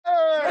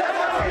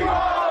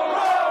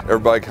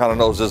Everybody kind of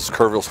knows this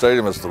Courville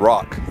Stadium as the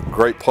Rock.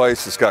 Great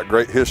place, it's got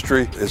great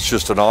history. It's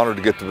just an honor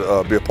to get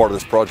to be a part of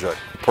this project.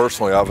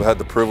 Personally, I've had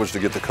the privilege to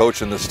get to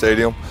coach in this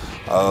stadium.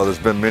 There's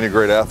been many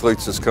great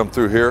athletes that's come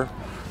through here.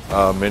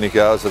 Many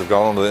guys that have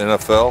gone on to the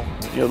NFL.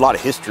 You know, a lot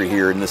of history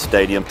here in this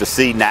stadium. To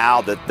see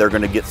now that they're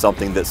going to get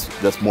something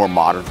that's more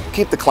modern.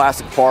 Keep the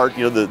classic part.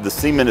 You know, the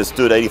cement has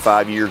stood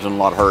 85 years in a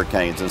lot of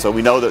hurricanes, and so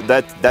we know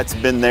that's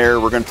been there.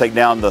 We're going to take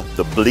down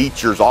the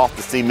bleachers off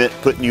the cement,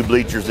 put new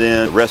bleachers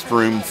in,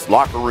 restrooms,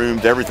 locker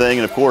rooms, everything,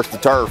 and of course the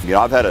turf. You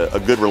know, I've had a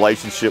good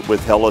relationship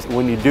with Helix.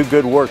 When you do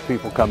good work,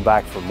 people come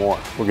back for more.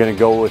 We're going to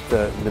go with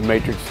the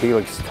Matrix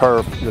Helix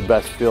turf, the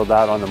best field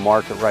out on the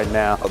market right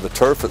now. The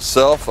turf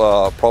itself,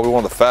 probably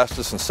one of the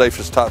fastest and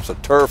safest types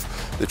of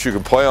turf that you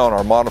can play on.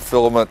 Our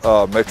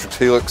monofilament Matrix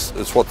Helix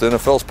is what the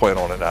NFL's playing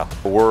on it now.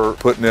 We're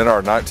putting in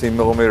our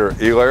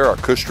 19mm E-layer, our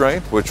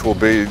Cushdrain, which will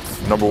be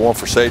 #1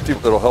 for safety.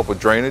 It'll help with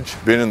drainage.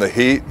 Being in the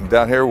heat, and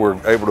down here we're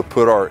able to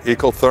put our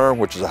Ecotherm,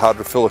 which is a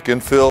hydrophilic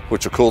infill,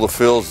 which will cool the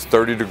fields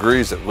 30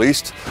 degrees at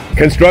least.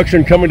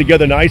 Construction coming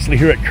together nicely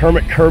here at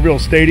Kermit-Courville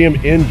Stadium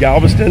in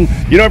Galveston.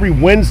 You know, every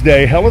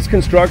Wednesday, Helix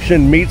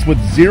Construction meets with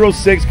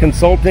 06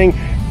 Consulting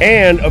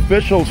and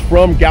officials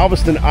from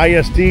Galveston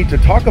ISD to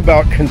talk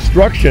about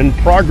construction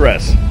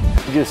progress.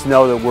 Just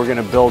know that we're going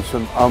to build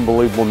some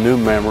unbelievable new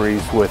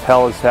memories with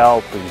Helix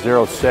help and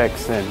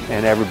 06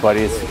 and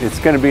everybody. It's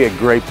going to be a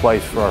great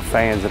place for our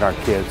fans and our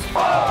kids.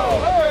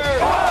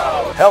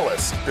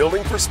 Helix,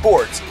 building for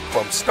sports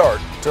from start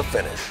to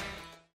finish.